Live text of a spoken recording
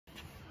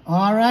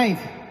All right.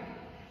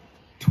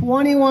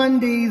 21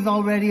 days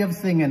already of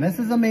singing. This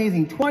is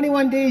amazing.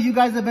 21 days you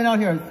guys have been out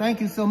here.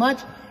 Thank you so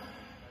much.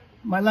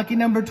 My lucky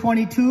number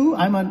 22.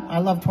 I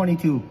love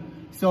 22.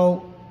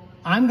 So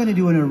I'm going to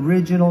do an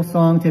original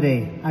song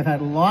today. I've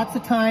had lots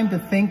of time to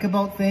think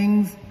about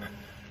things,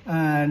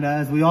 and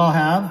as we all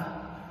have.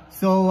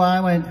 So I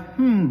went,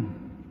 who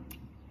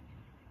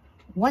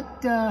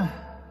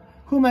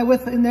am I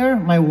with in there?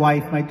 My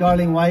wife, my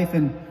darling wife,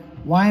 and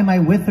why am I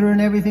with her and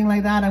everything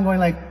like that? I'm going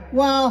like,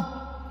 well,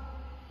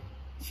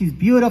 she's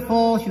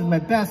beautiful. She's my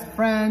best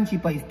friend. She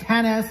plays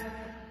tennis.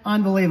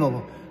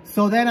 Unbelievable.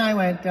 So then I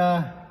went,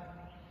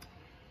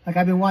 like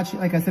I've been watching,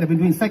 like I said, I've been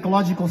doing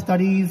psychological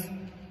studies,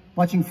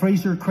 watching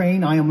Fraser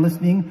Crane. I am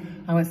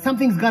listening. I went,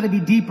 something's got to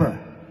be deeper.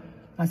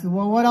 I said,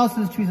 well, what else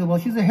is true? She said, well,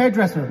 she's a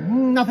hairdresser.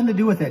 Nothing to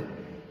do with it.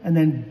 And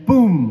then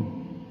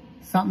boom,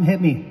 something hit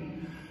me.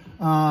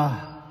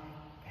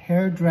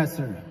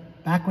 Hairdresser,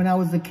 back when I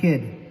was a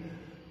kid.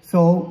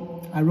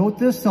 So I wrote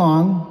this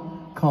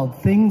song called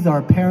Things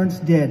Our Parents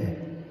Did.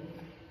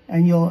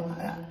 And you'll,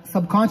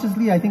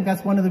 subconsciously, I think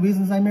that's one of the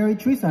reasons I married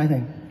Teresa, I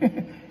think.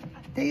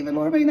 David,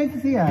 Laura, very nice to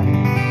see you.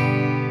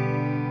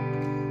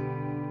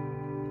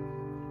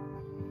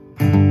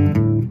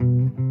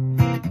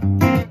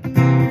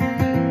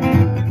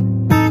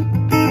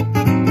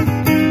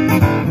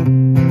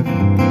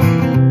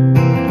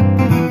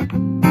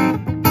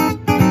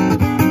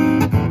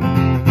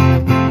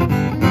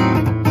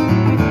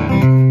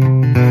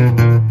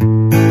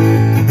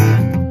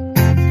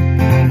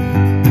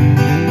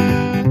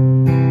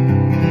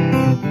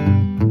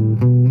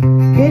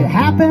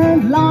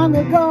 Long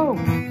ago,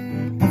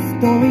 a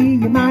story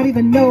you might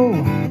even know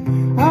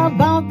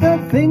about the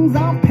things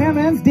our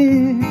parents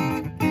did.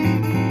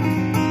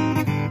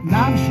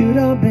 Life should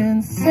have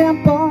been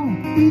simple,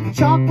 eat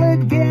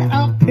chocolate, get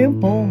a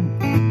pimple.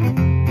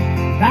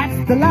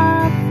 That's the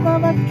life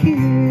of a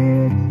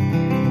kid.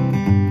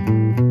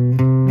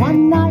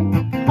 One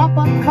night,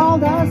 Papa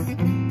called us,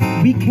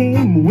 we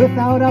came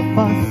without a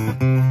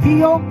fuss.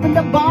 He opened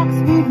a box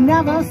we'd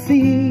never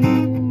seen.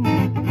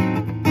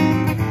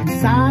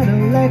 Inside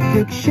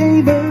electric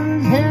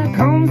shavers, hair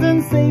combs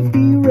and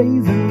safety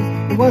razors.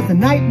 It was a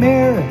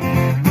nightmare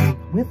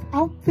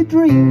without the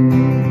dream.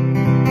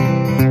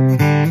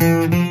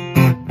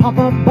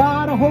 Papa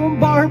bought a home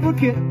barber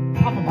kit.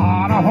 Papa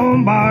bought a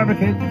home barber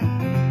kit.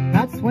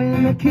 That's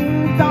when the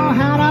kids all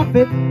had a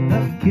fit.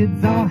 The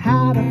kids all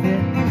had a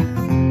fit.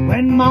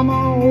 When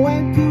Mama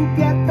went to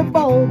get the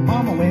bowl,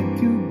 Mama went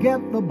to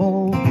get the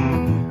bowl.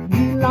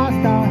 We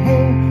lost our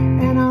hair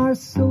and our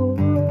soul.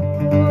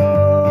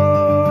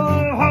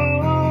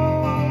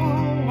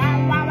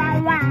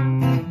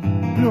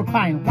 We were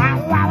crying, wah,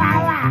 wah, wah,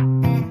 wah.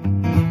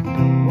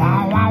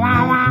 Wah, wah,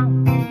 wah, wah.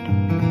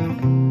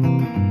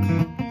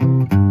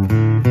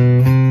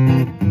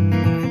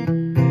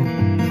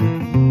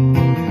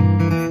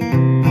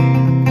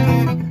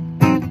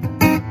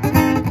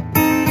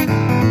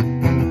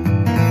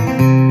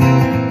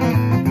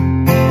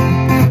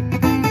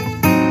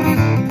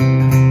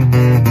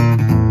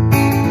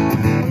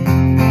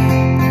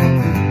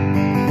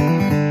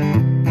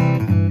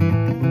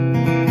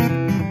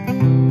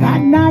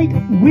 That night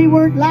we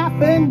weren't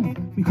laughing,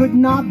 we could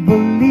not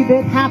believe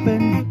it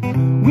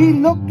happened. We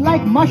looked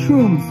like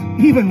mushrooms,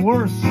 even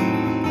worse.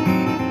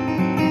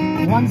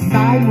 One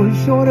side was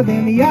shorter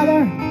than the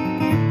other.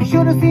 You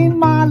should have seen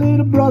my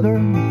little brother.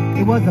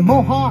 It was a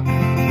mohawk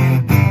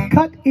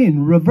cut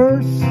in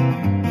reverse.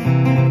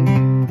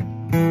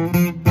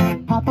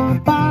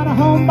 Papa bought a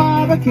home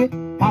barber kit.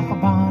 Papa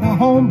bought a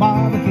home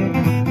barber kit.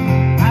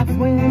 That's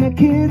when the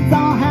kids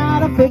all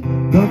had a fit.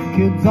 The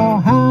kids all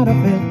had a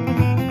fit.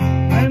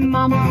 When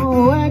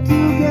Mama went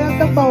to get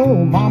the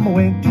bowl, Mama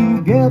went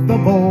to get the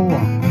bowl.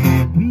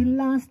 We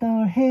lost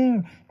our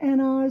hair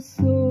and our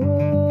soul.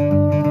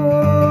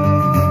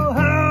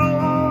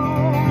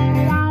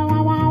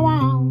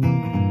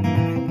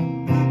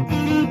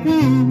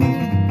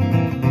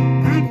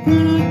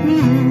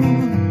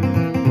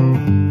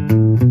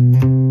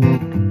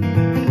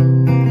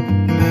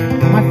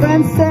 My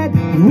friend said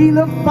we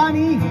look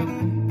funny.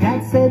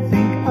 Dad said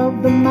think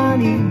of the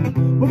money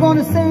we're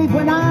gonna save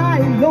when I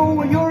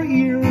lower your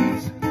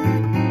ears.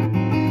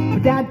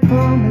 But Dad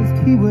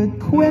promised he would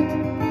quit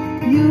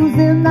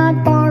using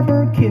that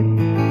barber kit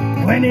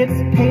when it's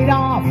paid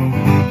off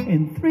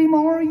in 3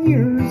 more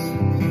years.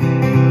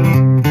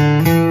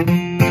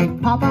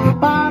 Papa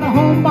bought a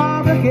home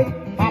barber kit.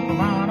 Papa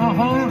bought a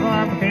home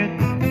barber kit.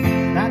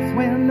 That's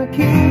when the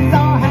kids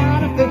all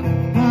had a fit.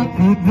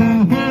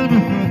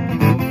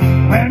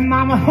 When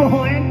Mama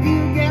went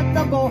to get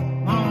the bowl,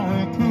 Mama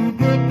went to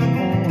get the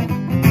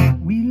bowl.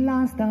 We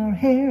lost our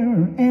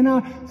hair and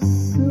our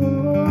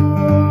soul.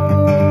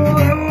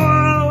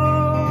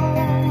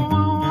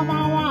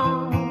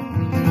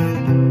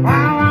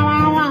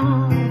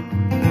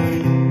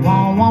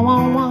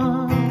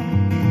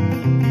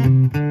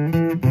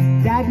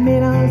 Dad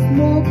made us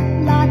look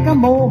like a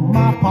mole.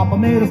 My papa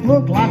made us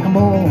look like a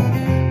mole.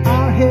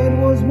 Our head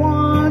was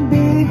one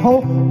big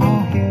hole.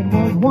 Our head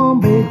was one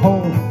big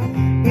hole.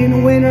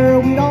 In winter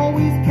we'd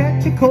always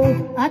cold.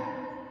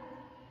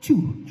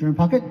 Achoo, germ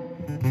pocket.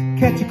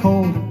 Catch a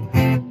cold.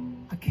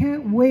 I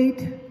can't wait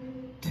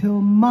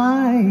till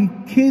my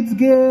kids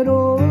get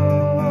old.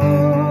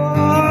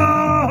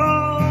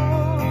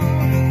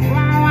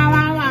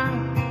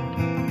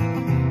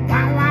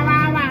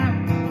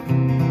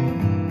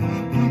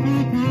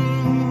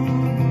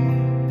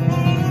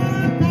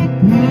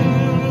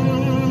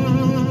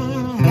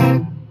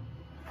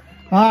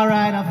 All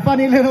right, a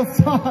funny little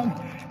song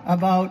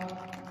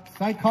about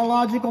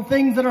psychological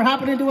things that are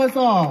happening to us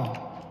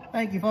all.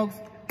 Thank you, folks.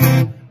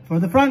 For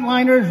the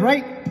frontliners,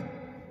 right